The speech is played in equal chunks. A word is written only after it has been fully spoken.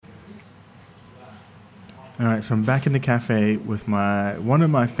All right, so I'm back in the cafe with one of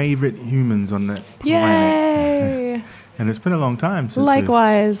my favorite humans on the planet. Yay! And it's been a long time since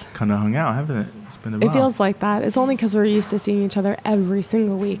Likewise. we kind of hung out, haven't it? It's been a while. It feels like that. It's only because we're used to seeing each other every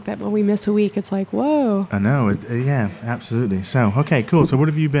single week that when we miss a week, it's like, whoa. I know. Yeah, absolutely. So, okay, cool. So what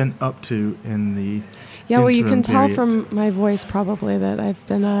have you been up to in the Yeah, well, you can tell period? from my voice probably that I've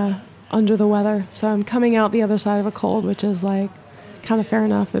been under the weather. So I'm coming out the other side of a cold, which is like kind of fair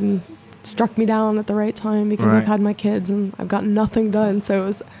enough and struck me down at the right time because Right. I've had my kids and I've gotten nothing done. So it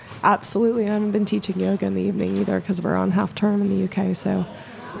was absolutely, I haven't been teaching yoga in the evening either because we're on half term in the UK. So,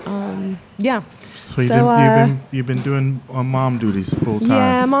 yeah. So you've been doing mom duties full time.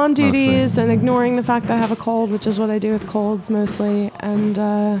 Yeah, mom duties mostly. and ignoring the fact that I have a cold, which is what I do with colds mostly. And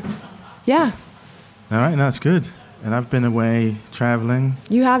yeah. All right, that's good. And I've been away traveling,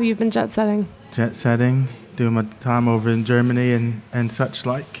 You've been jet setting. doing my time over in Germany and such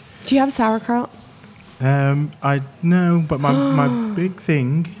like. Do you have sauerkraut? I know, but my big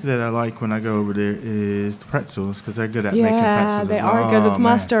thing that I like when I go over there is the pretzels because they're good at making pretzels. Yeah, they as well. are good with Man.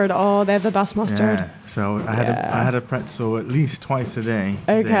 mustard. Oh, they have the best mustard. Yeah. So I had a pretzel at least twice a day.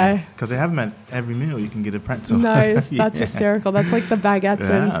 Okay. Because they have them at every meal. You can get a pretzel. Nice. That's Yeah. hysterical. That's like the baguettes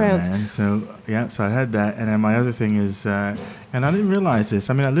in France. Man. So I had that, and then my other thing is, and I didn't realize this.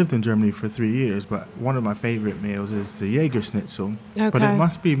 I mean, I lived in Germany for 3 years, but one of my favorite meals is the Jaeger Schnitzel. Okay. But it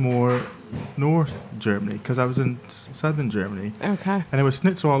must be more North Germany because I was in southern Germany. Okay. And it was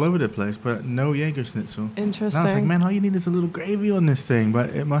schnitzel all over the place, but no Jaeger Schnitzel. Interesting. And I was like, man, all you need is a little gravy on this thing, but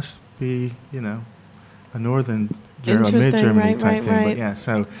it must be, a northern mid-Germany right, type right, thing. right. But yeah,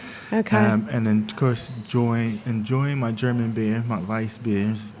 so Okay. and then of course enjoying my German beer, my Weiss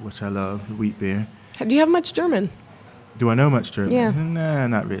beers, which I love, wheat beer. Do you have much German? Do I know much German? Yeah. Nah,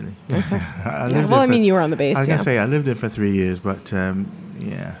 not really. Okay. I You were on the base. I was Yeah. gonna say I lived there for 3 years, but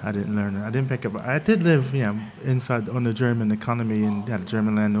I didn't learn it. I didn't pick up. I did live, inside on the German economy and had a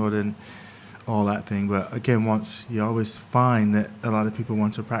German landlord and all that thing. But again, once you always find that a lot of people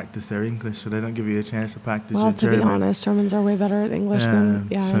want to practice their English, so they don't give you a chance to practice Well, your to German. be honest, Germans are way better at English than I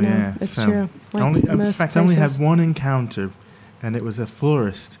know. Yeah. It's So true. Like in most fact, I only had places. one encounter, and it was a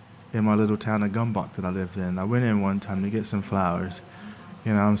florist in my little town of Gumbach that I lived in. I went in one time to get some flowers.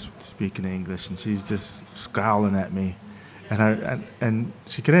 I'm speaking English, and she's just scowling at me. And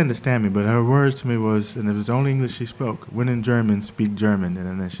she could understand me, but her words to me was, and it was the only English she spoke, when in German, speak German.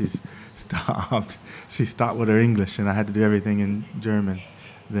 And then she stopped. She stopped with her English, and I had to do everything in German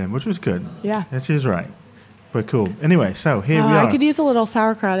then, which was good. Yeah. And she was right. But cool. Anyway, so here we are. I could use a little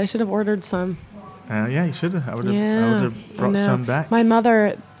sauerkraut. I should have ordered some. Yeah, you should have. I would Yeah, have I brought know. some back. My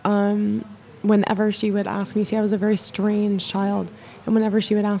mother, whenever she would ask me, I was a very strange child. And whenever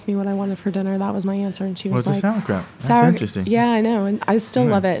she would ask me what I wanted for dinner, that was my answer. And she was What's like, a sauerkraut? That's interesting. Yeah, I know. And I still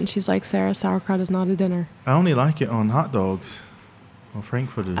Yeah. love it. And she's like, Sarah, sauerkraut is not a dinner. I only like it on hot dogs or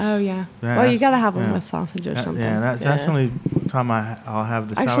frankfurters. Oh, yeah. Yeah, Well, you that's- got to have them yeah. with sausage or something. Yeah, that's the only time I'll have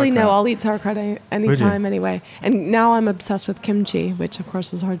the sauerkraut. Actually, no, I'll eat sauerkraut Would anytime you? anyway. And now I'm obsessed with kimchi, which, of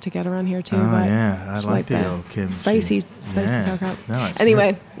course, is hard to get around here, too. Oh, but yeah. I just like the that old kimchi. Spicy Yeah. sauerkraut. No, it's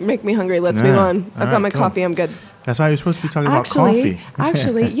Anyway, make me hungry. Let's Yeah. move on. All I've got right, my cool. coffee. I'm good. That's why you're supposed to be talking about coffee.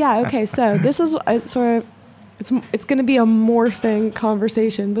 Actually, yeah. Okay, so this is sort of it's going to be a morphing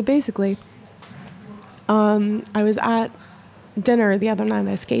conversation, but basically, I was at dinner the other night.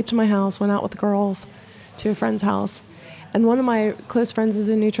 I escaped my house, went out with the girls to a friend's house, and one of my close friends is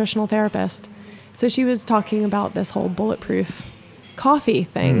a nutritional therapist, so she was talking about this whole bulletproof coffee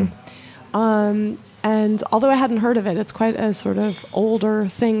thing. And although I hadn't heard of it, it's quite a sort of older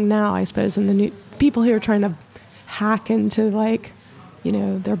thing now, I suppose, and the new people who are trying to hack into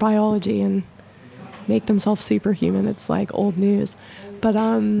their biology and make themselves superhuman. It's like old news. But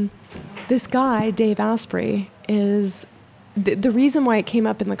this guy, Dave Asprey, is the reason why it came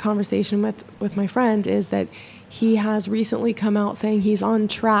up in the conversation with my friend is that he has recently come out saying he's on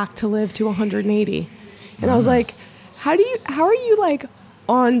track to live to 180. And I was like, how are you like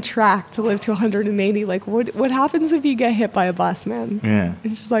on track to live to 180? Like what happens if you get hit by a bus, man? Yeah.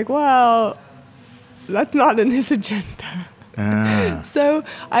 And she's like, well, that's not in his agenda. So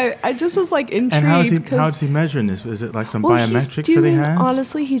I just was like intrigued. And how's he measuring this? Is it like some biometrics that he has?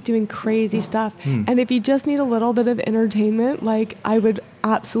 Honestly, he's doing crazy stuff. And if you just need a little bit of entertainment, like I would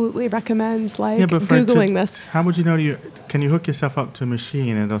absolutely recommend Googling this. How would you know? Can you hook yourself up to a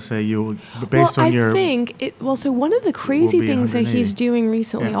machine and it'll say based on your... So one of the crazy things that 180. he's doing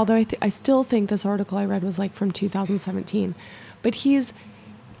recently, Yeah. although I still think this article I read was like from 2017, but he's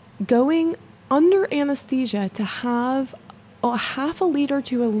going under anesthesia to have a half a liter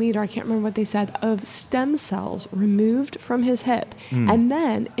to a liter, I can't remember what they said, of stem cells removed from his hip and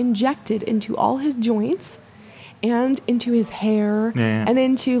then injected into all his joints and into his hair and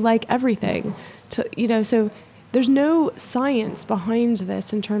into like everything. So there's no science behind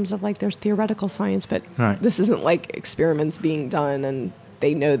this in terms of like there's theoretical science, but this isn't like experiments being done and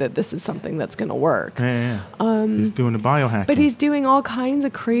they know that this is something that's going to work. He's doing the biohacking. But he's doing all kinds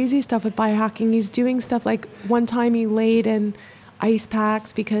of crazy stuff with biohacking. He's doing stuff like one time he laid in ice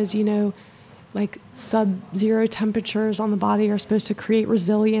packs because, like sub-zero temperatures on the body are supposed to create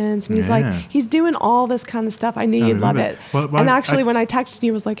resilience. And he's doing all this kind of stuff. I knew you'd love it. And actually, when I texted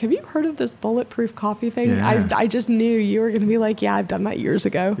you, I was like, have you heard of this bulletproof coffee thing? Yeah. I just knew you were going to be like, yeah, I've done that years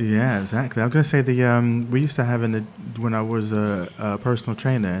ago. Yeah, exactly. I was going to say we used to have when I was a personal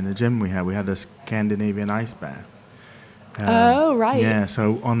trainer in the gym we had a Scandinavian ice bath. Right. Yeah,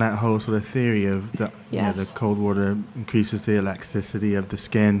 so on that whole sort of theory of the cold water increases the elasticity of the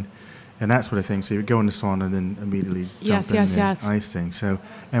skin and that sort of thing. So you go in the sauna and then immediately jump in the ice thing. So,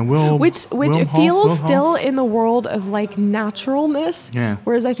 and which feels still in the world of like naturalness. Yeah.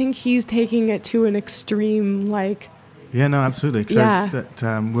 Whereas I think he's taking it to an extreme, like. Yeah, no, absolutely.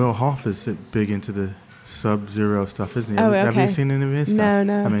 Will Hoff is big into the sub-zero stuff, isn't he? Have you seen any of his stuff?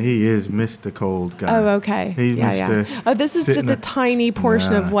 No. I mean, he is Mr. Cold guy. Oh, okay. He's Mr. Oh, this is just a tiny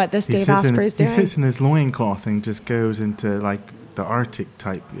portion of what this Dave Asprey is doing. He sits in his loincloth and just goes into like the Arctic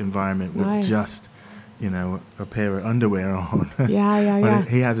type environment with just, a pair of underwear on. Yeah.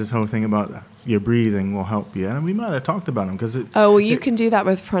 He has this whole thing about your breathing will help you, and we might have talked about him because you can do that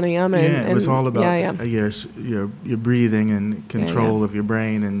with pranayama. It was all about your breathing and control of your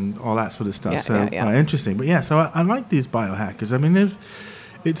brain and all that sort of stuff. Interesting. But so I like these biohackers. I mean,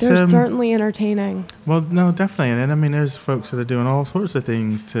 they're certainly entertaining. Well, no, definitely, and I mean, there's folks that are doing all sorts of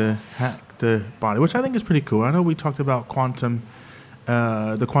things to hack the body, which I think is pretty cool. I know we talked about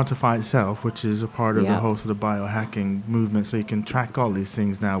the quantified self, which is a part of the whole sort of biohacking movement. So you can track all these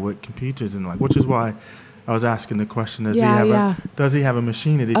things now with computers and which is why I was asking the question: does he have a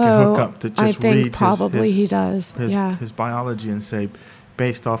machine that he can hook up that just reads his biology and say,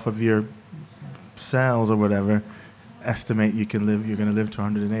 based off of your cells or whatever, estimate you're going to live to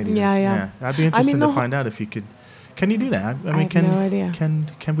 180. I'd be interested to find out if you could. Can you do that? I have no idea.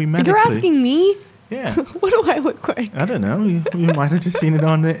 Can we medically? You're asking me? Yeah. What do I look like? I don't know. You might have just seen it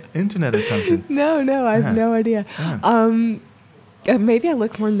on the internet or something. No, I have no idea. Maybe I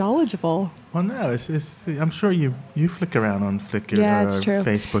look more knowledgeable. Well, no, it's I'm sure you flick around on Flickr or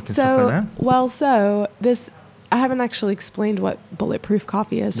Facebook and stuff like that. I haven't actually explained what bulletproof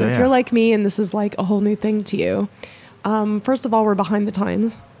coffee is. So if you're like me and this is like a whole new thing to you, first of all, we're behind the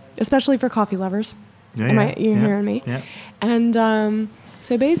times, especially for coffee lovers. You're hearing me? Yeah. And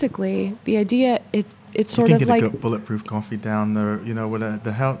so basically, the idea it's sort of like you can get a bulletproof coffee down there, with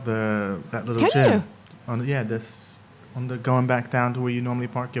that little gym. On the going back down to where you normally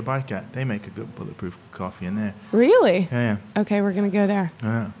park your bike at, they make a good bulletproof coffee in there. Really? Yeah. Okay, we're gonna go there.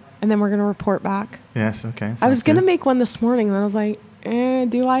 Yeah. And then we're gonna report back. Yes. Okay. I was gonna make one this morning, and I was like,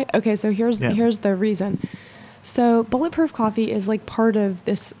 do I? Okay, so here's the reason. So bulletproof coffee is like part of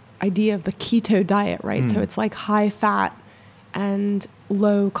this idea of the keto diet, right? So it's like high fat and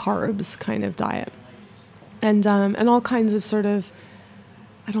low carbs kind of diet, and all kinds of sort of,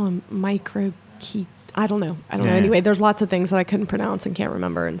 I don't know, I don't know. Anyway, there's lots of things that I couldn't pronounce and can't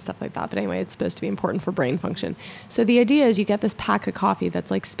remember and stuff like that. But anyway, it's supposed to be important for brain function. So the idea is you get this pack of coffee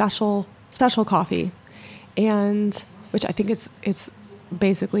that's like special coffee, and which I think it's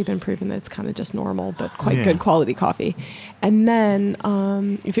basically been proven that it's kind of just normal but quite good quality coffee. And then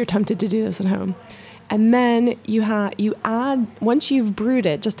if you're tempted to do this at home, and then you add, once you've brewed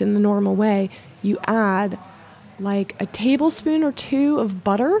it just in the normal way, you add like a tablespoon or two of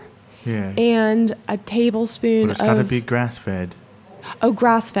butter. Yeah. And a tablespoon it's got to be grass-fed. Oh,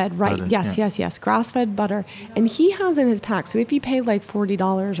 grass-fed, right. Butter, yes. Grass-fed butter. And he has in his pack, so if you pay like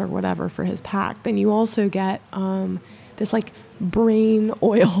 $40 or whatever for his pack, then you also get this like brain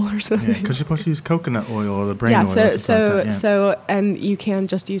oil or something. Yeah, because you're supposed to use coconut oil or the brain oil. So, and you can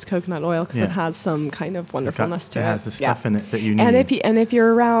just use coconut oil because it has some kind of wonderfulness to it. It has the stuff in it that you need. And if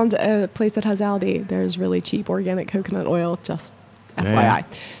you're around a place that has Aldi, there's really cheap organic coconut oil, just FYI. Yeah.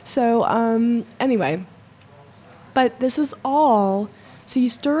 So anyway, but this is all, so you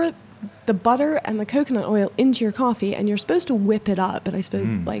stir the butter and the coconut oil into your coffee and you're supposed to whip it up, but I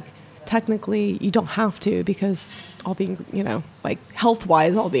suppose like technically you don't have to because all the, like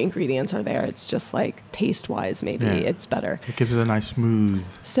health-wise, all the ingredients are there. It's just like taste-wise, maybe it's better. It gives it a nice smooth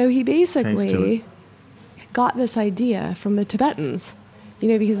So he basically got this idea from the Tibetans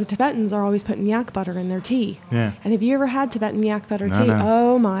because the Tibetans are always putting yak butter in their tea. Yeah. And have you ever had Tibetan yak butter tea? No.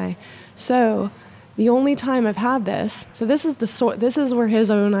 Oh my. So the only time I've had this, so this is where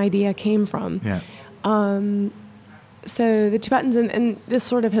his own idea came from. Yeah. So the Tibetans, and this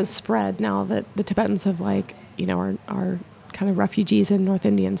sort of has spread now that the Tibetans have are kind of refugees in North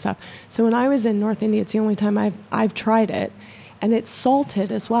India and stuff. So when I was in North India, it's the only time I've tried it, and it's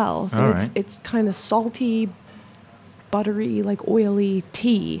salted as well. So it's kind of salty, buttery, like oily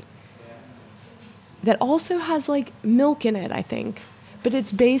tea that also has like milk in it, I think. But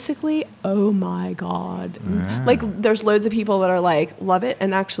it's basically, oh my God. Yeah. Like there's loads of people that are like, love it.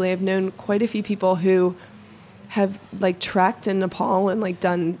 And actually I've known quite a few people who have like trekked in Nepal and like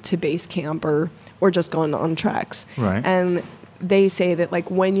done to base camp or just gone on treks. Right. And they say that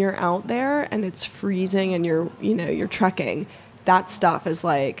like when you're out there and it's freezing and you're trekking, that stuff is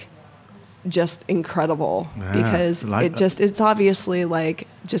like just incredible because it's obviously like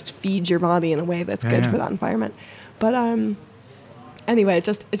just feeds your body in a way that's good for that environment. But anyway, it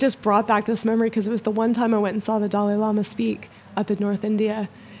just brought back this memory because it was the one time I went and saw the Dalai Lama speak up in North India.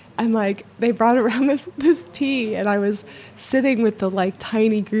 And like they brought around this tea, and I was sitting with the like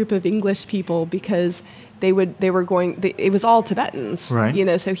tiny group of English people because it was all Tibetans,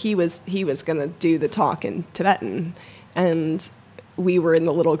 right? So he was going to do the talk in Tibetan, and we were in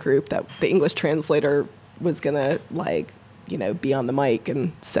the little group that the English translator was going to be on the mic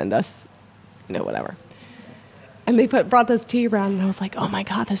and send us, whatever. And they brought this tea around, and I was like, oh, my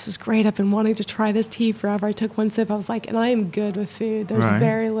God, this is great. I've been wanting to try this tea forever. I took one sip. I was like, and I am good with food. There's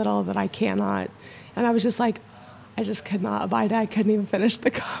very little that I cannot. And I was just like, I just could not abide it. I couldn't even finish the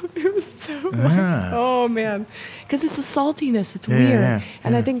cup. It was so like, oh, man. Because it's the saltiness. It's weird.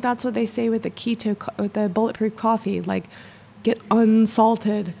 And I think that's what they say with with the bulletproof coffee. Like, get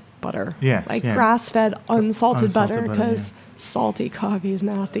unsalted butter. Yes, like grass-fed unsalted butter because salty coffee is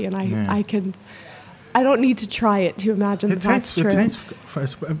nasty. And I don't need to try it to imagine that's true. It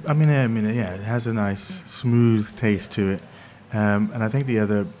has a nice smooth taste to it. And I think the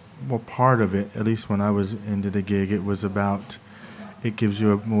other part of it, at least when I was into the gig, it was about it gives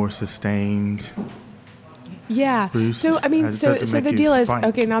you a more sustained boost. So the deal is,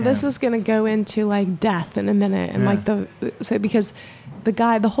 okay, now this is going to go into like death in a minute. And because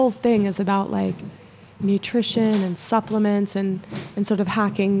the whole thing is about like nutrition and supplements and sort of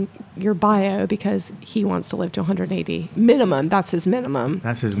hacking your bio because he wants to live to 180 minimum. That's his minimum.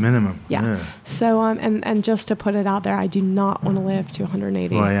 Yeah. So and just to put it out there, I do not want to live to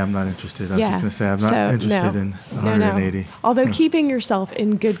 180. Well, I'm not interested. I was just going to say I'm not interested in 180. No. Although keeping yourself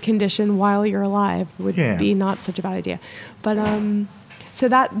in good condition while you're alive would be not such a bad idea. But so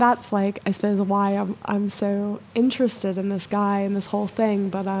that's like I suppose why I'm so interested in this guy and this whole thing.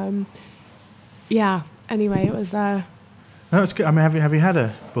 But Anyway, it was. No, it's good. I mean, have you had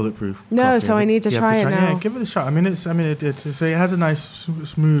a bulletproof? No, coffee? so I need to try it now. Yeah, give it a shot. It has a nice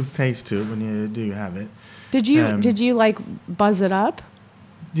smooth taste to it when you do have it. Did you like buzz it up?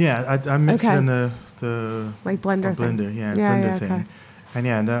 Yeah, I mixed in the like blender thing. Blender thing.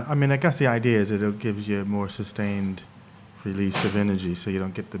 And I guess the idea is that it gives you a more sustained release of energy, so you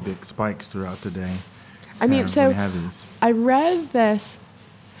don't get the big spikes throughout the day. When you have these. I read this.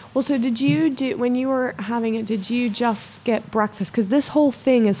 Well, so when you were having it, did you just skip breakfast? Because this whole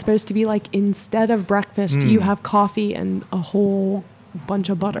thing is supposed to be like instead of breakfast, you have coffee and a whole bunch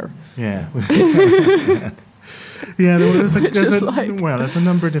of butter. Yeah. There's a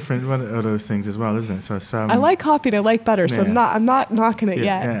number of different of those things as well, isn't it? So I like coffee and I like butter, so I'm not knocking it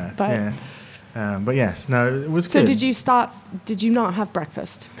yet. But yes, no, it was good. So did you stop? Did you not have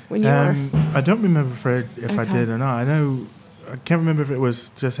breakfast when you were? I don't remember if I did or not. I can't remember if it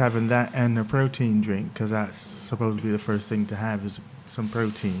was just having that and a protein drink because that's supposed to be the first thing to have is some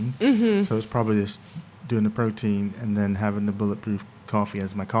protein. Mm-hmm. So it's probably just doing the protein and then having the bulletproof coffee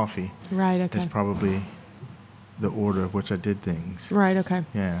as my coffee. Right. Okay. It's probably the order of which I did things. Right. Okay.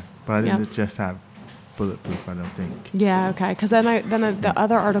 Yeah, but I didn't just have bulletproof. I don't think. Yeah. Okay. Because then the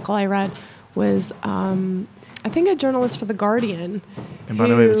other article I read was I think a journalist for The Guardian. And by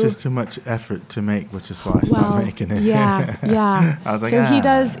the way, it was just too much effort to make, which is why I started making it. Yeah. I was like, so he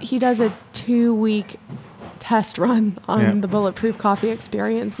does a 2-week test run on the bulletproof coffee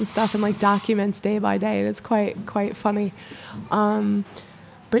experience and stuff, and like documents day by day, and it's quite funny.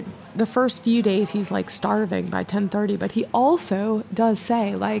 But the first few days he's like starving by 10:30. But he also does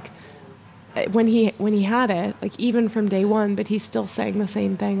say like when he had it, like even from day 1, but he's still saying the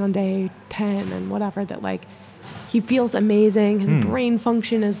same thing on day 10 and whatever, that like he feels amazing. His brain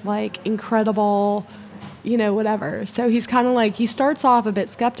function is like incredible. whatever. So he's kind of like, he starts off a bit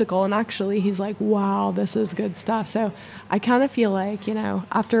skeptical, and actually he's like, wow, this is good stuff. So I kind of feel like,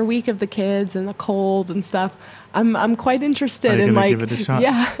 after a week of the kids and the cold and stuff, I'm quite interested in, like, give it a shot?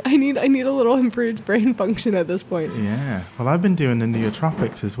 Yeah, I need a little improved brain function at this point. Yeah. Well, I've been doing the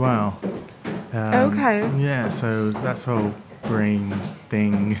nootropics as well. Okay. Yeah, so that's whole brain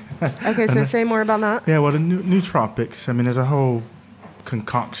thing. Okay, so say more about that. Yeah, well, the nootropics, I mean, there's a whole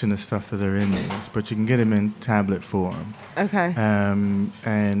concoction of stuff that are in these, but you can get them in tablet form. Okay.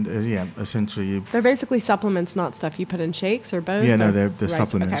 Essentially they're basically supplements, not stuff you put in shakes or both? Yeah, no, they're right,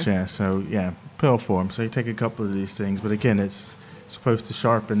 supplements, okay. yeah. So, yeah, pill form. So you take a couple of these things, but again, it's supposed to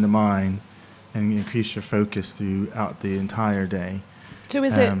sharpen the mind and increase your focus throughout the entire day. So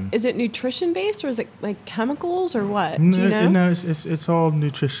is it nutrition based, or is it like chemicals, or what? Do you know? No, it's all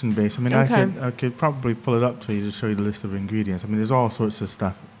nutrition based. I mean, Okay. I could probably pull it up to you to show you the list of ingredients. I mean, there's all sorts of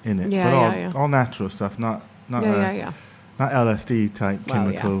stuff in it, Yeah, but all natural stuff, not Yeah. not LSD type Well,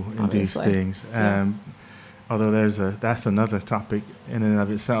 chemical induced obviously. things. Yeah. Although that's another topic in and of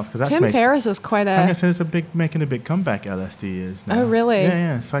itself, because Tim Ferriss is quite I a. guess it's making a big comeback. LSD is now. Oh, really?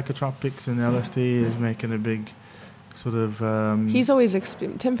 Yeah. Psychotropics and LSD is making a big sort of. He's always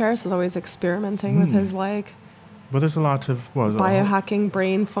Tim Ferriss is always experimenting with his like. Well, there's a lot of biohacking,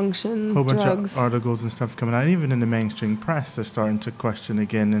 brain function, whole bunch drugs. of articles and stuff coming out. Even in the mainstream press, they're starting to question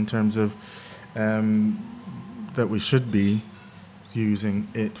again in terms of that we should be using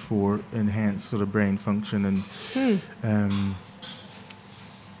it for enhanced sort of brain function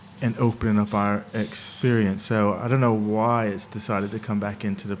and opening up our experience. So I don't know why it's decided to come back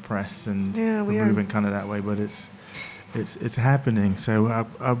into the press and moving kind of that way, but it's happening. So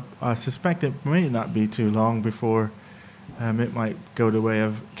I suspect it may not be too long before it might go the way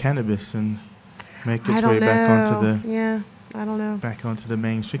of cannabis and make its way back onto the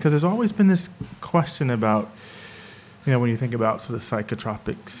mainstream. Because there's always been this question about, when you think about sort of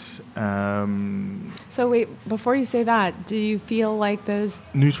psychotropics. So wait, before you say that, do you feel like those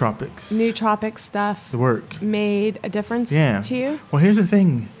nootropic stuff made a difference to you? Well, here's the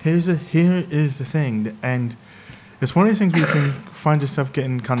thing. Here is the thing, and it's one of these things where you can find yourself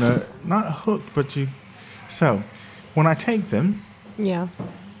getting kind of not hooked, but so when I take them,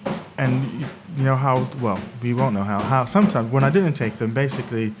 and you know how we won't know how sometimes when I didn't take them,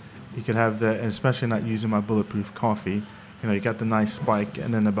 basically. You could have and especially not using my bulletproof coffee. You got the nice spike,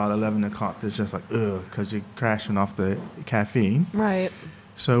 and then about 11 o'clock, there's just like, because you're crashing off the caffeine. Right.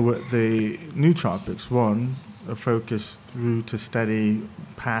 So with the nootropics, a focus through to steady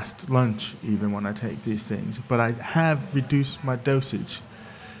past lunch, even when I take these things. But I have reduced my dosage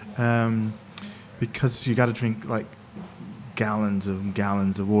because you got to drink like gallons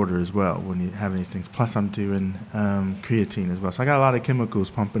of water as well when you're having these things. Plus, I'm doing creatine as well, so I got a lot of chemicals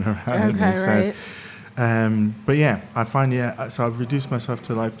pumping around. Okay, right. But yeah, I find so I've reduced myself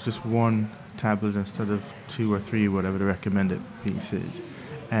to like just one tablet instead of 2 or 3, whatever the recommended piece is,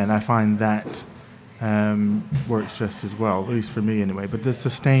 and I find that works just as well, at least for me anyway. But the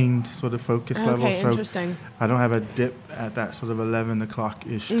sustained sort of focus level, so interesting. I don't have a dip at that sort of 11 o'clock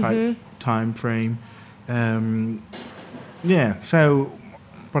ish type time frame. Yeah, so,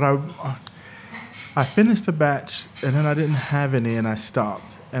 but I finished a batch, and then I didn't have any, and I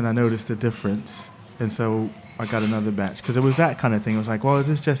stopped, and I noticed a difference, and so I got another batch, because it was that kind of thing. It was like, well, is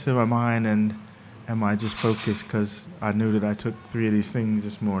this just in my mind, and am I just focused because I knew that I took 3 of these things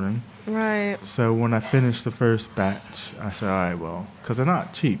this morning? Right. So when I finished the first batch, I said, all right, well, because they're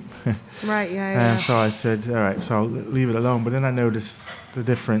not cheap. Right, yeah. So I said, all right, so I'll leave it alone, but then I noticed the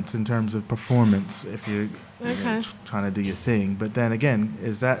difference in terms of performance if you're trying to do your thing. But then again,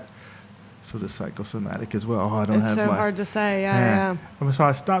 is that sort of psychosomatic as well? It's so hard to say, yeah. So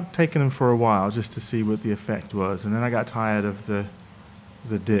I stopped taking them for a while just to see what the effect was, and then I got tired of the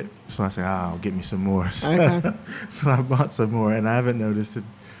dip, so I said, I'll get me some more. So I bought some more, and I haven't noticed it.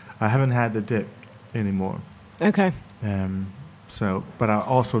 I haven't had the dip anymore. Okay. But I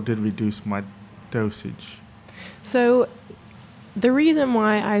also did reduce my dosage. So the reason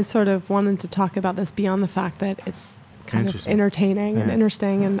why I sort of wanted to talk about this beyond the fact that it's kind of entertaining and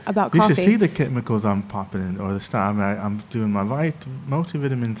interesting and about coffee. You should see the chemicals I'm popping in, or the stuff. I'm doing my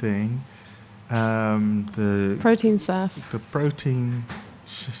multivitamin thing, the protein stuff. The protein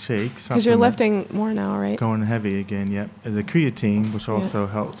shakes. Because you're lifting more now, right? Going heavy again, yep. The creatine, which also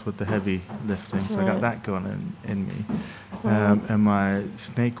helps with the heavy lifting. So I got that going in me. And my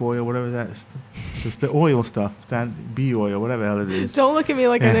snake oil, whatever that is. It's the oil stuff, that bee oil, whatever the hell it is. Don't look at me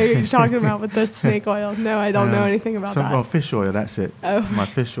like I know what you're talking about with the snake oil. No, I don't know anything about that. Well, fish oil, that's it. Oh. My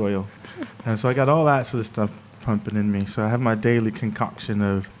fish oil. And so I got all that sort of stuff pumping in me. So I have my daily concoction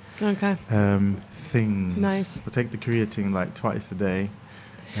of things. Nice. I take the creatine like twice a day.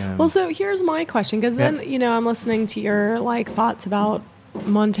 Well, so here's my question, because then, I'm listening to your thoughts about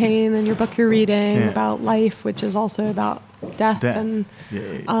Montaigne and your book you're reading about life, which is also about death. And,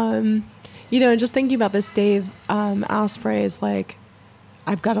 just thinking about this Dave Asprey is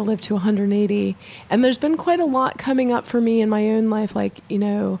I've got to live to 180. And there's been quite a lot coming up for me in my own life.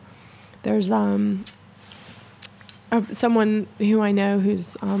 There's someone who I know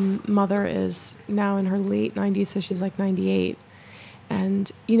whose mother is now in her late 90s, so she's 98.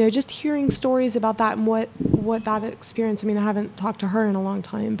 And, just hearing stories about that and what that experience, I haven't talked to her in a long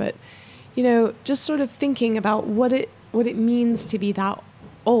time, but, just sort of thinking about what it means to be that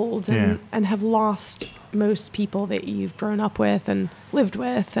old and have lost most people that you've grown up with and lived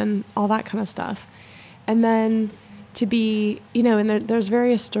with and all that kind of stuff. And then to be, and there's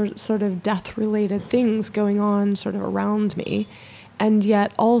various sort of death-related things going on sort of around me. And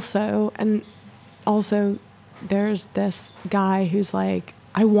yet also there's this guy who's I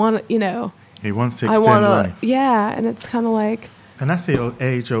want to, he wants to extend life. Yeah, and it's kind of and that's the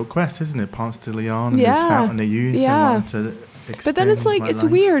age-old quest, isn't it? Ponce de Leon and his Fountain of Youth. Yeah. To but then it's it's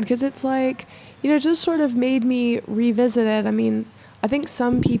life. Weird because it's just sort of made me revisit it. I think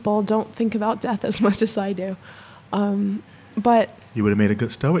some people don't think about death as much as I do. But you would have made a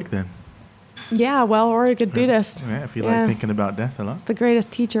good Stoic then. Yeah, well, or a good Buddhist. Yeah, if you like thinking about death a lot. It's the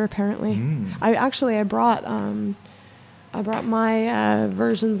greatest teacher, apparently. I brought my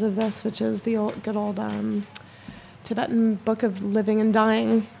versions of this, which is the good old Tibetan Book of Living and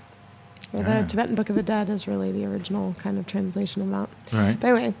Dying. Or the Tibetan Book of the Dead is really the original kind of translation of that. Right. But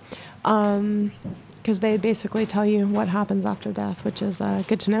anyway, because they basically tell you what happens after death, which is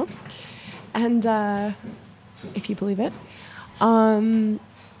good to know. And if you believe it.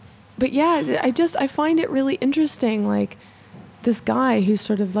 But yeah, I find it really interesting, this guy who's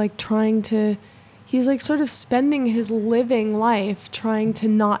sort of he's sort of spending his living life trying to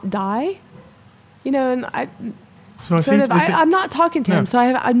not die, and I'm not talking to him, so I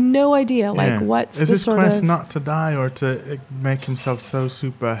have no idea, what's is the his sort quest of... not to die or to make himself so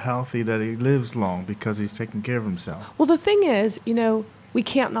super healthy that he lives long because he's taking care of himself? Well, the thing is, we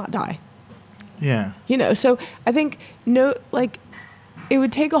can't not die. Yeah. So I think, it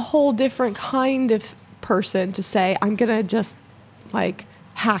would take a whole different kind of person to say, I'm going to just,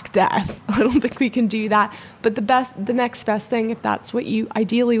 hack death. I don't think we can do that. But the next best thing, if that's what you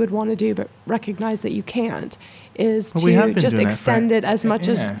ideally would want to do, but recognize that you can't, is to just extend it as much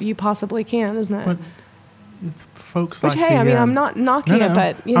as you possibly can, isn't it? But folks Which, I'm not knocking it,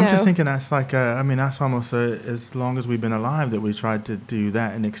 but, I'm just thinking that's that's almost as long as we've been alive that we tried to do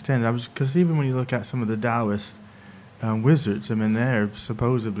that and extend. Because even when you look at some of the Taoist wizards, they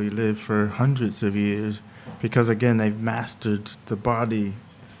supposedly live for hundreds of years because, again, they've mastered the body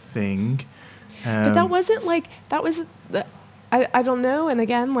thing. But that wasn't I don't know. And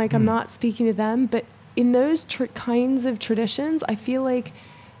again, I'm not speaking to them, but in those kinds of traditions, I feel like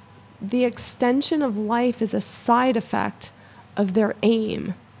the extension of life is a side effect of their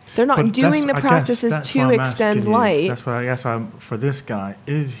aim. They're not doing the practices to extend life. That's what I guess for this guy,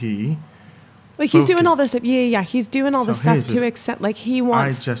 is he... he's doing all this stuff. Yeah. He's doing all this stuff to extend, he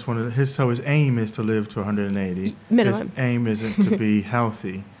wants... I just wanted... his aim is to live to 180. Minimum. His aim isn't to be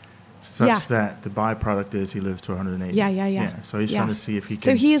healthy, such that the byproduct is he lives to 180. Yeah. So he's trying to see if he can...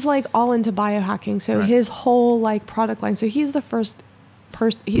 So he's, all into biohacking. So his whole, product line... So he's the first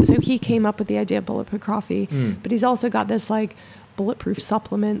person... So he came up with the idea of Bulletproof Coffee, but he's also got this, bulletproof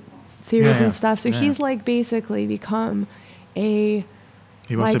supplement series and stuff. So he's, basically become a...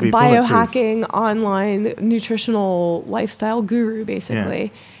 He wants to be biohacking online nutritional lifestyle guru, basically. Yeah.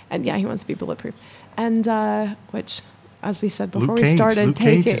 And he wants to be bulletproof. And which, as we said before we started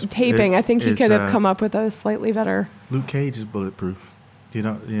taping, I think he could have come up with a slightly better... Luke Cage is bulletproof. Do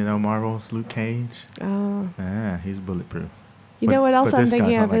you know Marvel's Luke Cage? Oh. Yeah, he's bulletproof. You know what else I'm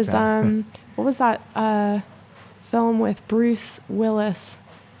thinking of is, what was that film with Bruce Willis?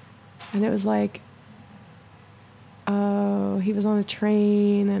 And it was he was on a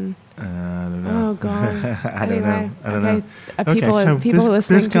train and... I don't know. Oh, God. I don't know. People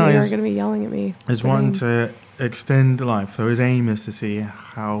listening to me are going to be yelling at me. Is wanting to extend life. So his aim is to see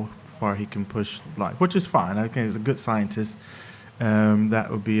how far he can push life, which is fine. I think he's a good scientist. That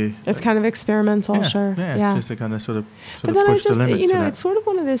would be... It's kind of experimental, sure. Yeah, just to kind of sort of but then push the limits. It's sort of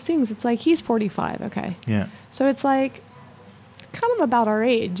one of those things. It's he's 45, okay? Yeah. So it's kind of about our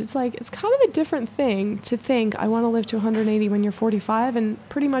age. It's kind of a different thing to think I want to live to 180 when you're 45 and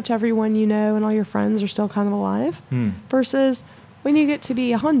pretty much everyone and all your friends are still kind of alive versus when you get to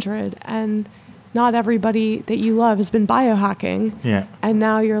be 100 and not everybody that you love has been biohacking. Yeah. And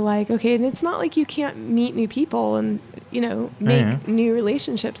now you're like, okay, and it's not like you can't meet new people and, make new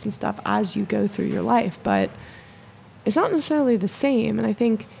relationships and stuff as you go through your life, but it's not necessarily the same. And I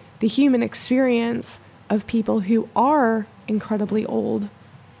think the human experience of people who are incredibly old,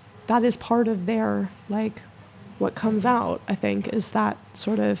 that is part of their, like, what comes out, I think, is that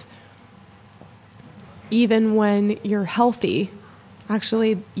sort of, even when you're healthy,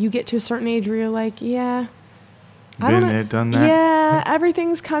 actually, you get to a certain age where you're like, yeah, Been there, done that. Yeah,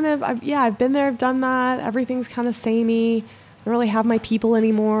 everything's kind of, I've been there, I've done that. Everything's kind of samey. I don't really have my people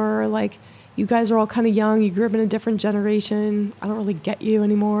anymore. Like, you guys are all kind of young. You grew up in a different generation. I don't really get you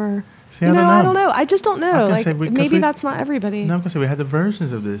anymore. See, I don't know. I just don't know. Like, maybe that's not everybody. No, I'm going to say we had the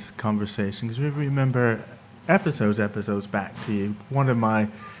versions of this conversation because we remember episodes back to you. One of my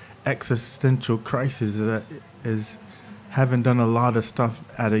existential crises is having done a lot of stuff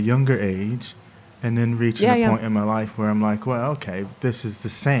at a younger age and then reaching a point in my life where I'm like, well, okay, this is the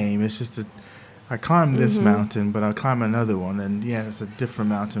same. It's just I climbed this mountain, but I'll climb another one. And yeah, it's a different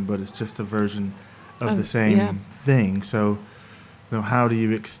mountain, but it's just a version of the same thing. So, how do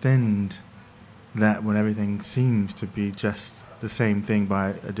you extend that when everything seems to be just the same thing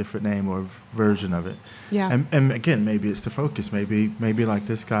by a different name or version of it? Yeah. And again, maybe it's the focus. Maybe like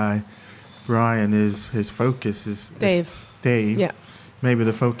this guy, Brian, his focus is Dave. Yeah. Maybe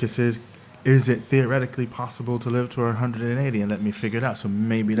the focus is it theoretically possible to live to 180 and let me figure it out? So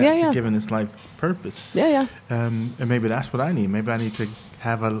maybe that's giving this life purpose. Yeah. And maybe that's what I need. Maybe I need to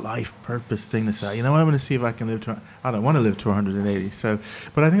have a life purpose thing to say, I'm going to see if I can live to, I don't want to live to 180. So,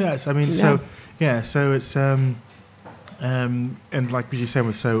 but I think that's, so it's, and like you said,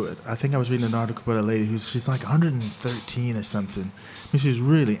 I think I was reading an article about a lady she's like 113 or something. I mean, she's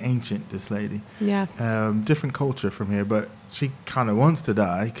really ancient, this lady. Yeah. Different culture from here, but she kind of wants to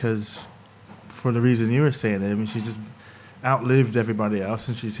die because, for the reason you were saying it, I mean, she just outlived everybody else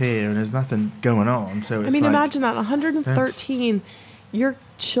and she's here and there's nothing going on. So it's imagine that, 113, your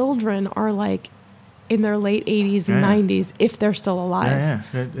children are like in their late 80s and 90s if they're still alive. Yeah.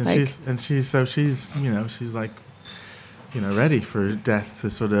 And she's like, ready for death to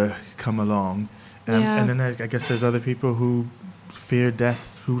sort of come along. And then I guess there's other people who fear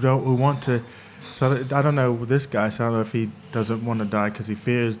death, who want to. So I don't know this guy. So I don't know if he doesn't want to die because he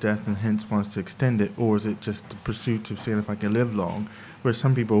fears death and hence wants to extend it, or is it just the pursuit of seeing if I can live long? Where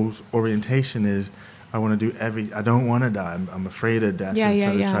some people's orientation is, I want to do I don't want to die. I'm afraid of death,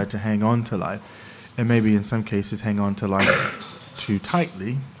 so they try to hang on to life, and maybe in some cases hang on to life too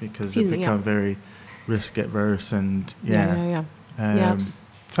tightly because they become very risk adverse and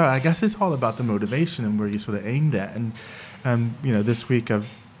So I guess it's all about the motivation and where you sort of aimed at. And this week I've,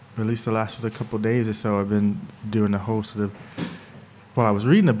 or at least the last sort of couple of days or so, I've been doing a whole sort of, I was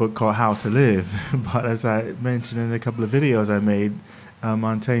reading a book called How to Live, but as I mentioned in a couple of videos I made,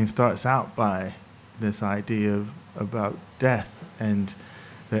 Montaigne starts out by this idea about death, and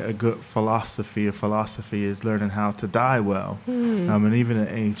that a good philosophy is learning how to die well. And even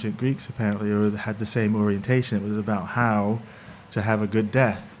the ancient Greeks apparently had the same orientation. It was about how to have a good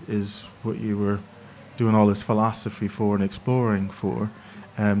death is what you were doing all this philosophy for and exploring for,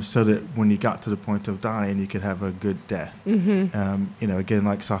 so that when you got to the point of dying, you could have a good death. Again,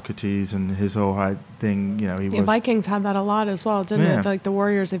 like Socrates and his whole thing, the Vikings had that a lot as well, didn't it? Like the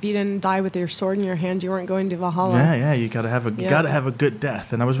warriors, if you didn't die with your sword in your hand, you weren't going to Valhalla. You got to have a good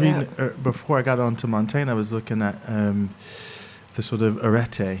death. And I was reading before I got on to Montaigne, I was looking at the sort of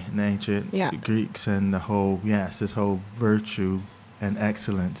arete in ancient Greeks and the whole this whole virtue and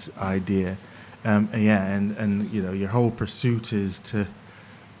excellence idea. And your whole pursuit is to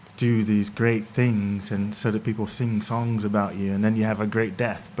do these great things, and so that people sing songs about you, and then you have a great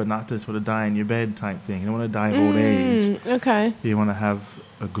death, but not to sort of die in your bed type thing. You don't want to die of old age. Okay. You want to have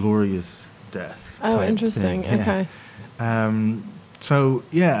a glorious death. Oh, interesting. Thing. Okay. So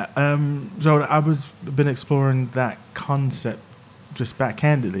I was been exploring that concept just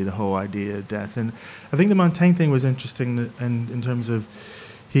backhandedly, the whole idea of death, and I think the Montaigne thing was interesting, and in terms of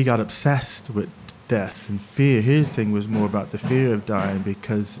he got obsessed with death and fear. His thing was more about the fear of dying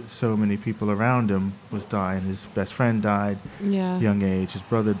because so many people around him was dying. His best friend died at a young age. His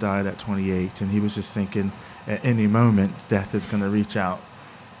brother died at 28, and he was just thinking at any moment death is going to reach out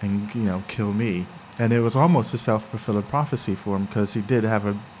and kill me. And it was almost a self-fulfilling prophecy for him because he did have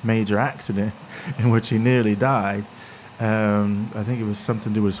a major accident in which he nearly died. I think it was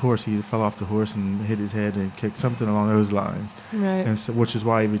something to do with his horse. He fell off the horse and hit his head and kicked something along those lines. Right. And so, which is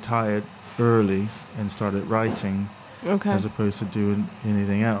why he retired early and started writing as opposed to doing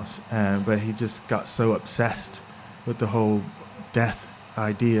anything else. But he just got so obsessed with the whole death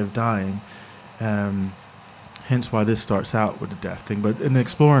idea of dying Hence why this starts out with the death thing. But in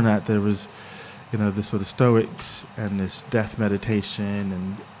exploring that, there was, the sort of Stoics and this death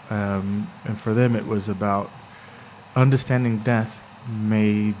meditation, and for them it was about understanding death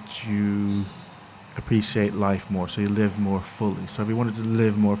made you appreciate life more, so you live more fully. So if you wanted to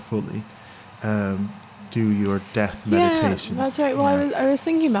live more fully, do your death meditations. Yeah, that's right. Well, I was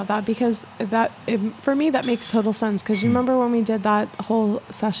thinking about that because for me that makes total sense. Because you remember when we did that whole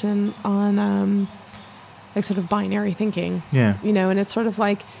session on like sort of binary thinking. Yeah. And it's sort of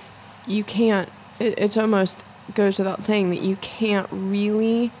like you can't. It almost goes without saying that you can't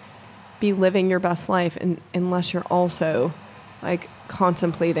really be living your best life unless you're also like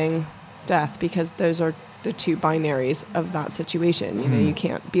contemplating death, because those are the two binaries of that situation. You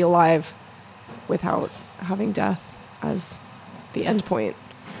can't be alive without having death as the end point.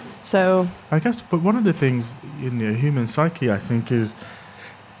 So I guess, but one of the things in the human psyche, I think, is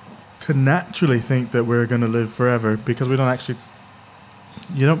to naturally think that we're going to live forever, because we don't actually,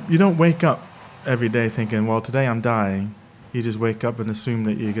 you don't wake up every day thinking, well, today I'm dying. You just wake up and assume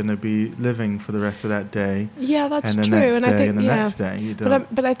that you're going to be living for the rest of that day. Yeah, that's and true. Next and day, I think and the next day you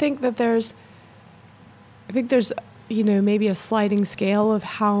don't. But I think that there's maybe a sliding scale of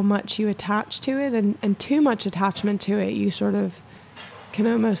how much you attach to it, and too much attachment to it, you sort of can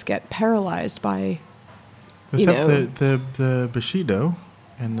almost get paralyzed by. The Bushido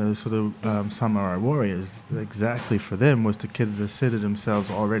and the sort of samurai warriors, exactly for them was to consider themselves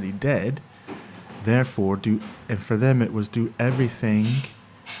already dead. Therefore, for them it was do everything,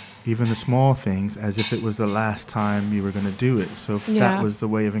 even the small things, as if it was the last time you were going to do it. So that was the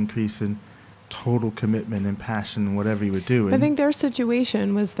way of increasing total commitment and passion in whatever you were doing. I think their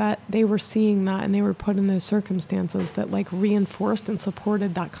situation was that they were seeing that, and they were put in those circumstances that like reinforced and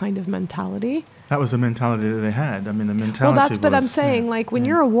supported that kind of mentality. That was the mentality that they had. I mean, the mentality. Well, but I'm saying, like, when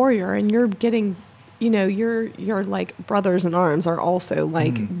you're a warrior and you're getting, your like brothers in arms are also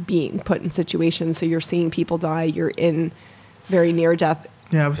like being put in situations. So you're seeing people die. You're in very near death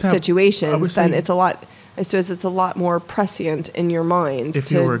situations. Then it's a lot. I suppose it's a lot more prescient in your mind.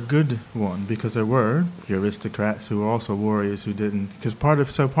 If you were a good one, because there were the aristocrats who were also warriors who didn't. Because part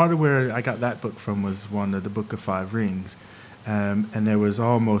of where I got that book from was one of the Book of Five Rings, and there was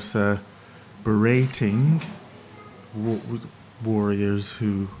almost a berating warriors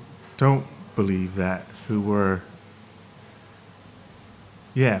who don't believe that, who were.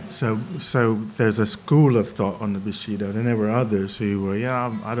 Yeah, so there's a school of thought on the Bushido, and then there were others who were,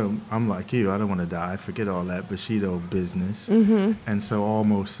 I'm like you, I don't want to die, forget all that Bushido business, and so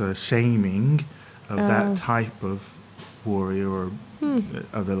almost a shaming of that type of warrior or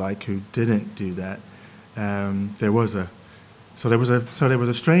of the like who didn't do that. There was a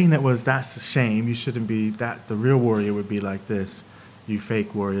strain that was, that's a shame. You shouldn't be that. The real warrior would be like this. You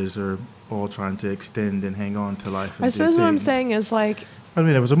fake warriors are all trying to extend and hang on to life. And I suppose what I'm saying is like. I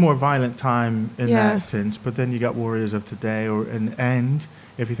mean, it was a more violent time in that sense, but then you got warriors of today, and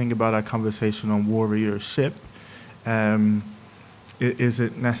if you think about our conversation on warriorship, it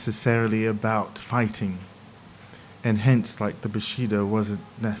isn't necessarily about fighting, and hence, like the Bushido wasn't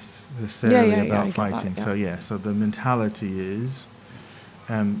necessarily about fighting. So the mentality is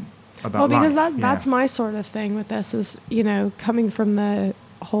about because life. That's my sort of thing with this is, coming from the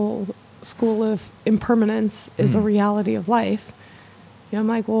whole school of impermanence is a reality of life. I'm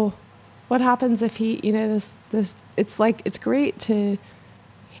like, well, what happens if he, this, it's like, it's great to,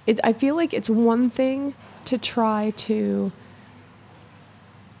 I feel like it's one thing to try to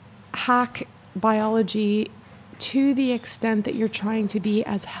hack biology to the extent that you're trying to be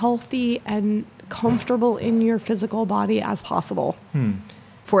as healthy and comfortable in your physical body as possible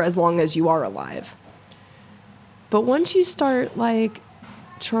for as long as you are alive. But once you start like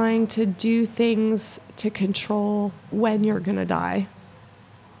trying to do things to control when you're going to die,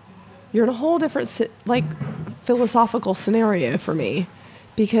 you're in a whole different philosophical scenario for me,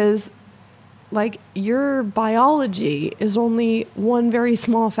 because like your biology is only one very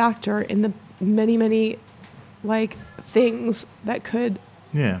small factor in the many, many like things that could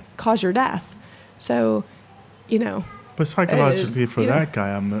cause your death. So, But psychologically for that guy,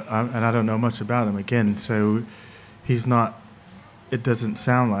 and I don't know much about him again, so he's not, it doesn't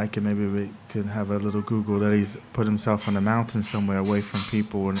sound like, and maybe we could have a little Google, that he's put himself on a mountain somewhere away from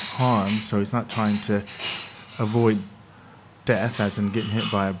people and harm, so he's not trying to avoid death, as in getting hit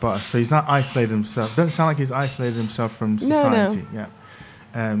by a bus. So he's not isolated himself. Doesn't sound like he's isolated himself from society. No.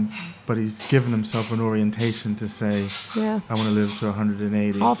 Yeah. But he's given himself an orientation to say, I want to live to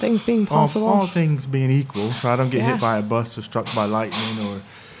 180. All things being possible. All things being equal, so I don't get hit by a bus or struck by lightning or,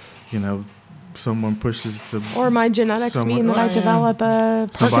 someone pushes the... Or my genetics mean that I develop a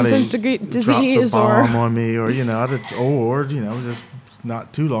Parkinson's disease, drops a bomb on me, or, just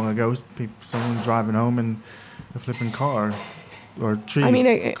not too long ago, someone driving home in a flipping car or tree. I mean,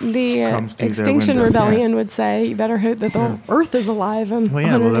 the Extinction Rebellion would say, you better hope that the Earth is alive in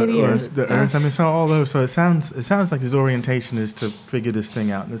 180 years. The Earth. I mean, so it sounds like his orientation is to figure this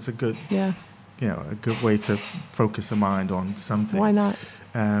thing out, and it's a good, a good way to focus the mind on something. Why not?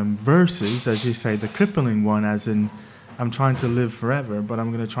 Versus, as you say, the crippling one, as in, I'm trying to live forever, but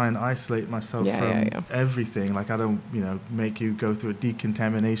I'm going to try and isolate myself from everything. Like, I don't, make you go through a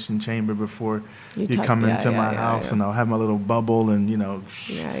decontamination chamber before you come into my house, and I'll have my little bubble, and,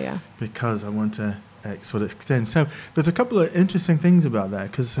 because I want to sort of extend. So there's a couple of interesting things about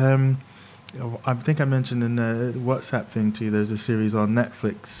that, because I think I mentioned in the WhatsApp thing to you, there's a series on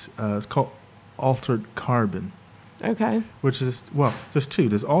Netflix. It's called Altered Carbon. Okay. Which is, there's two.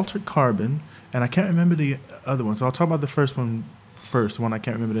 There's Altered Carbon, and I can't remember the other one. So I'll talk about the first one first, the one I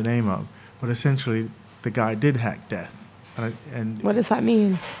can't remember the name of. But essentially, the guy did hack death. And what does that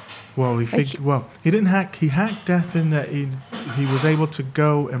mean? Well, he didn't hack. He hacked death in that he was able to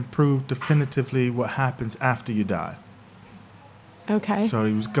go and prove definitively what happens after you die. Okay. So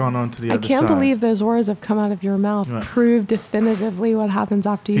he was gone on to the other side. I can't believe those words have come out of your mouth. Right. Prove definitively what happens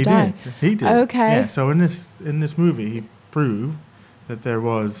after you die. He did. Okay. Yeah. So in this movie, he proved that there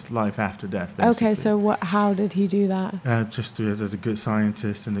was life after death, basically. Okay, so how did he do that? Just as a good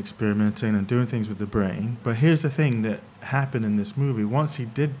scientist and experimenting and doing things with the brain. But here's the thing that happened in this movie. Once he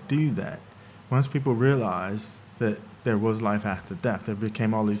did do that, once people realized that there was life after death, there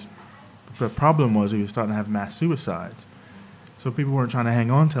became all these... The problem was he was starting to have mass suicides. So people weren't trying to hang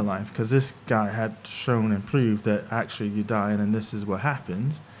on to life, because this guy had shown and proved that actually you die and this is what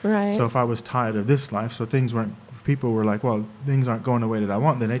happens. Right. So if I was tired of this life, people were like, well, things aren't going the way that I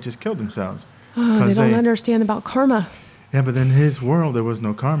want, then they just killed themselves. Oh, they don't understand about karma. Yeah, but in his world, there was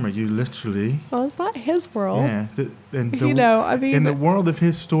no karma. You literally... Well, it's not his world. Yeah. In the world of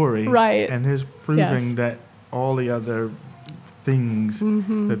his story, right, and his proving that all the other things,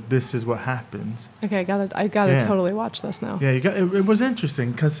 that this is what happens. Okay, I gotta totally watch this now. Yeah, it was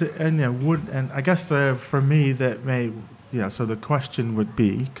interesting, because, and I guess for me, that may... so the question would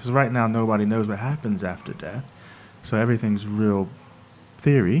be, because right now nobody knows what happens after death, so everything's real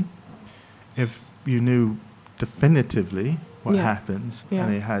theory. If you knew definitively what happens,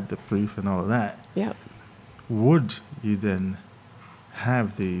 and you had the proof and all of that, would you then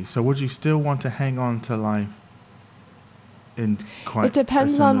have these? So would you still want to hang on to life in quite... It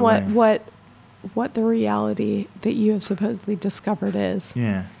depends on what the reality that you have supposedly discovered is.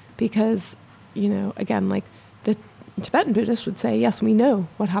 Yeah. Because, again, like the Tibetan Buddhists would say, yes, we know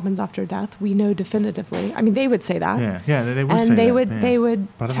what happens after death. We know definitively. I mean, they would say that. Yeah, they would say that. And they would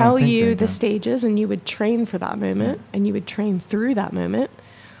tell you the stages, and you would train for that moment, and you would train through that moment.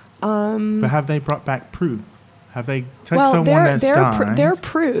 But have they brought back proof? Have they taken someone that's died their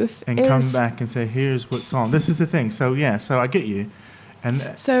proof and come back and say, here's what's on? This is the thing. So, so I get you.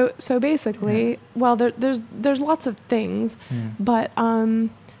 And so basically, well, there's lots of things, but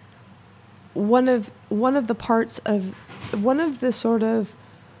one of the sort of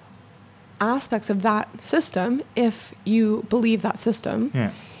aspects of that system, if you believe that system,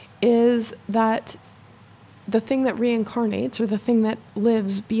 is that the thing that reincarnates, or the thing that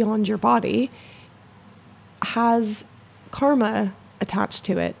lives beyond your body, has karma attached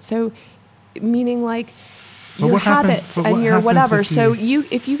to it. So, meaning like your habits and your whatever.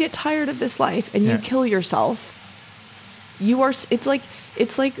 If you get tired of this life and you kill yourself, it's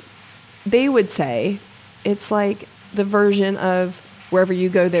like they would say, it's like the version of wherever you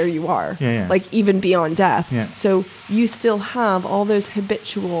go, there you are. Like even beyond death. So you still have all those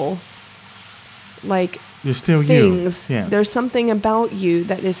habitual, like, you're still things. You. There's something about you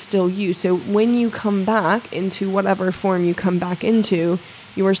that is still you. So when you come back into whatever form you come back into,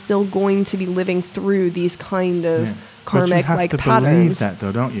 you are still going to be living through these kind of karmic like patterns. But you have to believe that,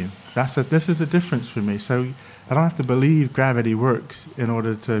 though, don't you? This is the difference for me. So I don't have to believe gravity works in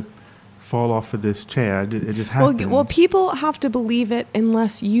order to fall off of this chair. It just happens. Well, people have to believe it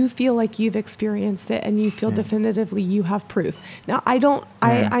unless you feel like you've experienced it and you feel definitively you have proof. Now, I don't.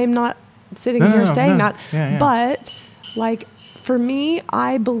 I am not sitting here saying that, but like for me,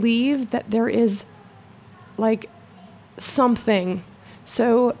 I believe that there is like something.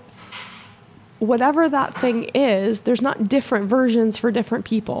 So whatever that thing is, there's not different versions for different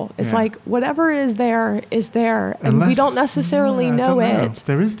people. It's like whatever is there, and we don't necessarily know it.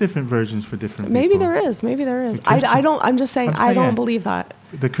 There is different versions for different Maybe people. Maybe there is. I don't. I'm just saying I don't believe that.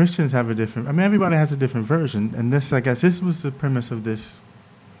 The Christians have a different. I mean, everybody has a different version, and this, I guess, this was the premise of this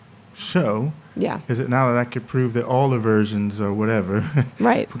show. Yeah. Is it now that I could prove that all the versions or whatever?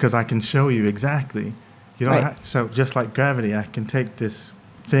 Right. Because I can show you exactly. You don't Right. so just like gravity, I can take this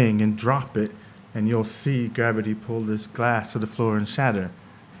thing and drop it, and you'll see gravity pull this glass to the floor and shatter.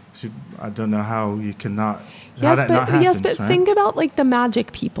 So I don't know how you cannot. How that not happens, yes, but right? think about like the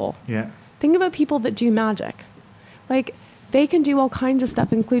magic people. Yeah. Think about people that do magic. Like they can do all kinds of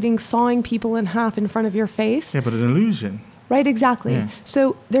stuff, including sawing people in half in front of your face. Yeah, but an illusion. Right, exactly. Yeah.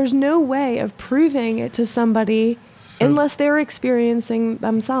 So there's no way of proving it to somebody unless they're experiencing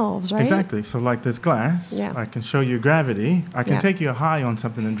themselves, right? Exactly. So like this glass, Yeah. I can show you gravity. I can Yeah. take you high on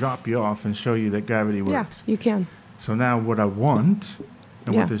something and drop you off and show you that gravity works. Yeah, you can. So now what I want,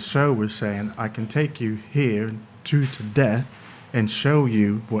 and Yeah. what this show was saying, I can take you here to death and show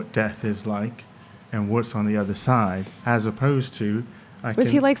you what death is like and what's on the other side, as opposed to...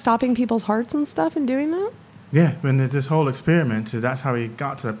 Was he like stopping people's hearts and stuff and doing that? Yeah, and this whole experiment, that's how he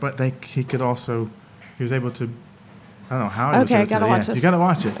got to that. But he could also, he was able to, I don't know how he was Okay, able I gotta to, watch You this. got to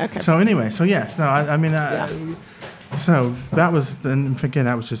watch it. Okay. So anyway, so yes, no, I mean, Yeah. so that was, and again,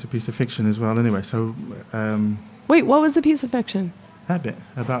 that was just a piece of fiction as well anyway. So Wait, what was the piece of fiction? that bit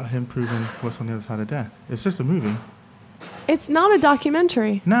about him proving what's on the other side of death. It's just a movie. It's not a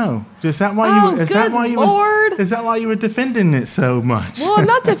documentary. No. Is that why Oh, you were, is good that why you Lord. is that why you were defending it so much? Well, I'm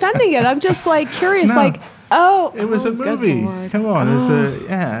not defending it. I'm just like curious, No. like, oh. It was a good movie. Lord. Come on,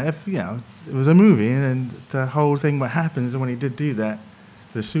 it was a movie, and the whole thing. What happens when he did do that,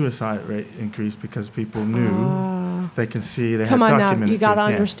 the suicide rate increased because people knew they can see they Come have on now, documented. you got to yeah.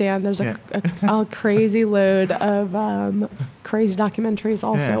 understand. There's a crazy load of crazy documentaries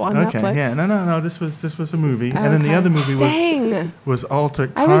also on okay, Netflix. Yeah, no. This was a movie, and then the Okay. other movie Dang. was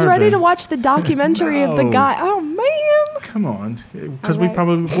Altered I Carbon. was ready to watch the documentary of the No. guy. Oh man. Come on, because we Alright.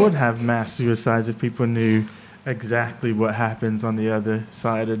 probably would have mass suicides if people knew exactly what happens on the other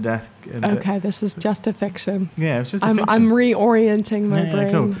side of death. And Okay, this is just a fiction. yeah, it's just. I'm reorienting my Yeah,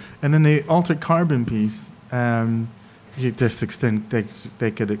 brain. cool. And then the altered carbon piece, you just extend.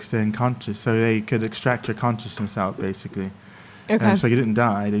 They could extend so they could extract your consciousness out basically. Okay. So you didn't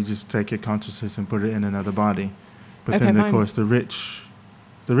die. They just take your consciousness and put it in another body. But Okay, then of fine. course the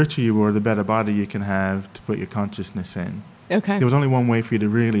richer you were, the better body you can have to put your consciousness in. Okay. There was only one way for you to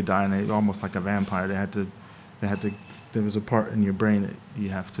really die, and it was almost like a vampire. They had to. There was a part in your brain that you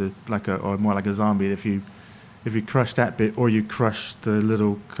have to, or more like a zombie. If you crush that bit, or you crush the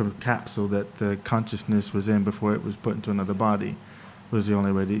little capsule that the consciousness was in before it was put into another body, was the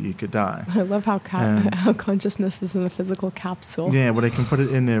only way that you could die. I love how how consciousness is in a physical capsule. Yeah, well, they can put it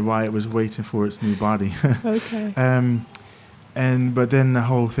in there while it was waiting for its new body. Okay. But then the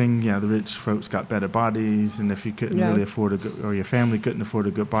whole thing, the rich folks got better bodies, and if you couldn't really afford or your family couldn't afford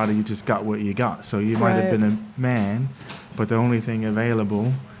a good body, you just got what you got. So you might have been a man, but the only thing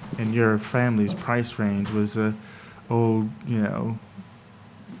available in your family's price range was a old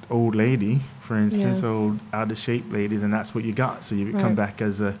lady, for instance, old out of shape lady. Then that's what you got. So you would come back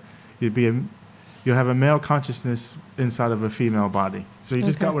as you'll have a male consciousness inside of a female body. So you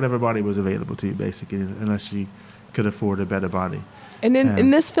just got whatever body was available to you, basically, unless you could afford a better body. And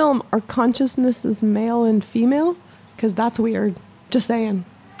in this film, are consciousnesses male and female? Because that's weird. Just saying.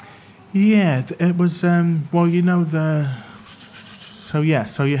 Yeah, it was. So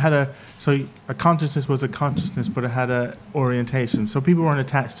you had a consciousness was a consciousness, but it had a orientation. So people weren't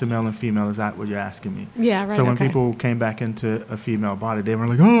attached to male and female. Is that what you're asking me? Yeah, right. So when people came back into a female body, they were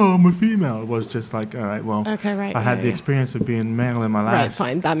like, "Oh, I'm a female." It was just like, all right, well, I had the experience of being male in my last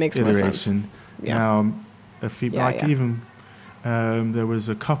fine. That makes more sense. iteration. Yeah. Now, even there was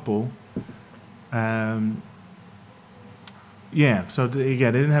a couple. So they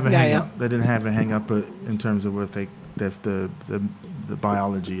didn't have a hang up. They didn't have a hang up in terms of what the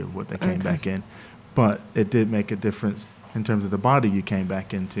biology of what they came back in, but it did make a difference in terms of the body you came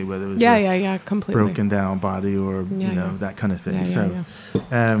back into, whether it was completely broken down body or that kind of thing. So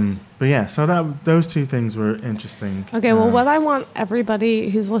those two things were interesting. Okay, well, what I want everybody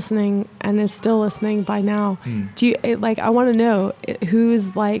who's listening and is still listening by now, I want to know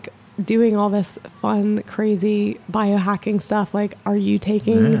who's doing all this fun, crazy biohacking stuff. Like, are you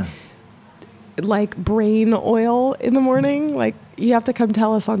taking brain oil in the morning? You have to come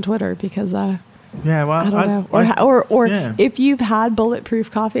tell us on Twitter because I don't know. Or if you've had bulletproof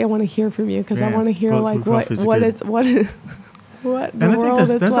coffee, I want to hear from you because I want to hear what the and I world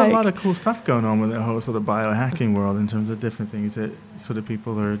think there's like. a lot of cool stuff going on with the whole sort of biohacking world in terms of different things that sort of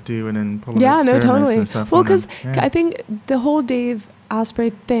people are doing and pulling experiments and stuff. Well, because I think the whole Dave Asprey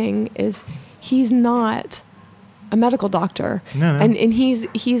thing is he's not a medical doctor. No. And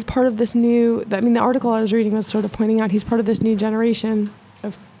he's part of this new, the article I was reading was sort of pointing out he's part of this new generation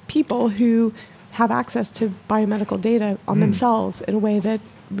of people who have access to biomedical data on themselves in a way that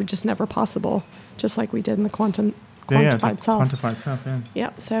were just never possible, just like we did in the quantified self. Quantified self, yeah. Yeah,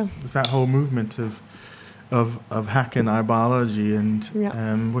 so it's that whole movement of hacking our biology,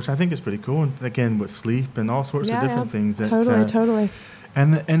 and which I think is pretty cool. And again, with sleep and all sorts of different things. That, totally.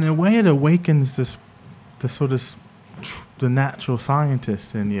 And in a way, it awakens the sort of the natural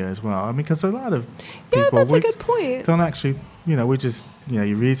scientist in you as well. I mean, because a lot of people, that's a good point. Don't actually, we just,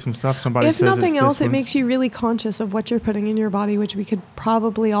 you read some stuff, somebody if says nothing it's else, it makes you really conscious of what you're putting in your body, which we could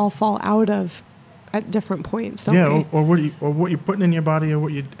probably all fall out of at different points, don't we? Or what you're putting in your body, or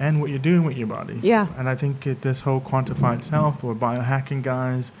what you're doing with your body. Yeah. And I think this whole quantified self or biohacking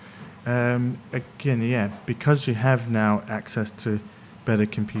guys, again, because you have now access to better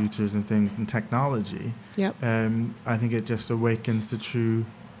computers and things and technology. Yep. I think it just awakens the true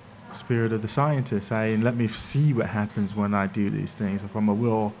spirit of the scientist. And let me see what happens when I do these things. If I'm a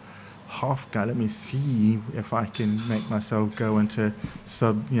Will Hoff guy, let me see if I can make myself go into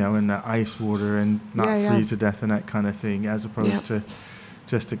in the ice water and not freeze to death and that kind of thing, as opposed to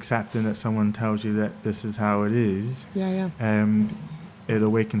just accepting that someone tells you that this is how it is. It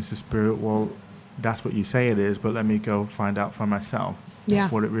awakens the spirit. Well, that's what you say it is, but let me go find out for myself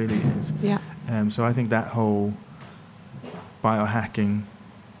what it really is. So I think that whole biohacking,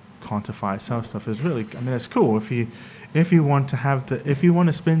 quantified self stuff is really, it's cool if you want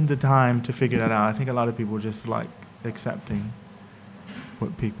to spend the time to figure that out. I think a lot of people just like accepting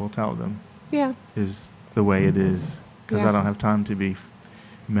what people tell them is the way it is, because I don't have time to be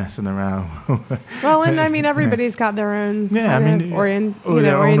messing around. Well, and everybody's got their own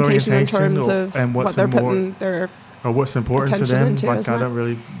orientation in terms of what they're putting their or what's important to them. Into, like I don't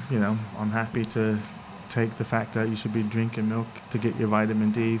really, I'm happy to take the fact that you should be drinking milk to get your vitamin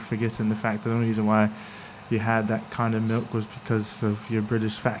D, forgetting the fact that the only reason why you had that kind of milk was because of your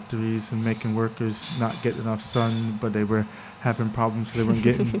British factories and making workers not get enough sun, but they were having problems, so they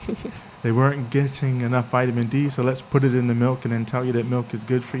weren't getting enough vitamin D. So let's put it in the milk and then tell you that milk is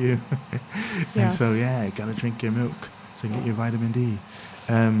good for you. And so you gotta drink your milk so you get your vitamin D.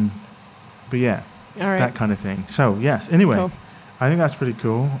 But yeah, that kind of thing. So yes, anyway, cool. I think that's pretty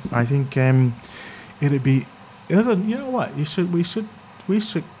cool. I think it'd be, you know what? We should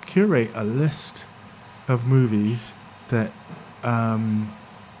curate a list of movies that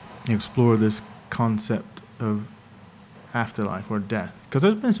explore this concept of afterlife or death, because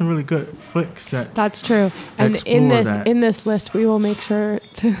there's been some really good flicks that's true, and in this list we will make sure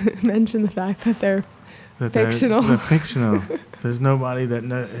to mention the fact that they're fictional. They're fictional. There's nobody that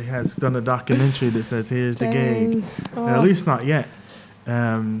has done a documentary that says here's the gig, at least not yet.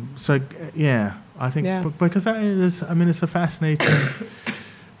 I think because that is, it's a fascinating thing.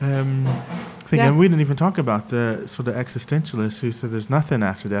 And we didn't even talk about the sort of existentialists who said there's nothing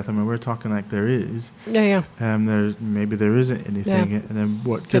after death. We're talking like there is. Maybe there isn't anything. And then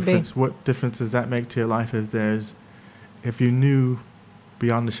what difference does that make to your life if you knew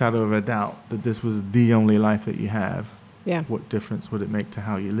beyond the shadow of a doubt that this was the only life that you have? What difference would it make to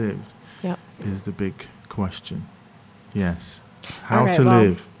how you lived? Is the big question. Yes. How to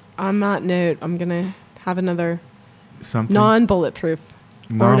live. On that note, I'm going to have another non-bulletproof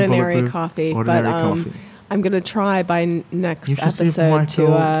ordinary coffee. Coffee. I'm going to try by next episode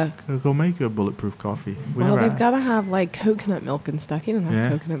to go make you a bulletproof coffee. They've got to have like coconut milk and stuff. You don't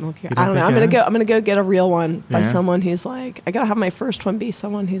have coconut milk here. I don't know. I'm going to go get a real one by someone who's like, I got to have my first one be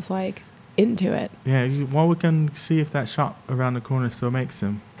someone who's like into it. We can see if that shop around the corner still makes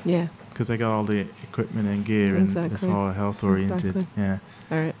them. Because they got all the equipment and gear and it's all health oriented. All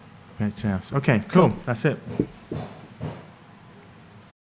right. Great chance. Okay, cool. That's it.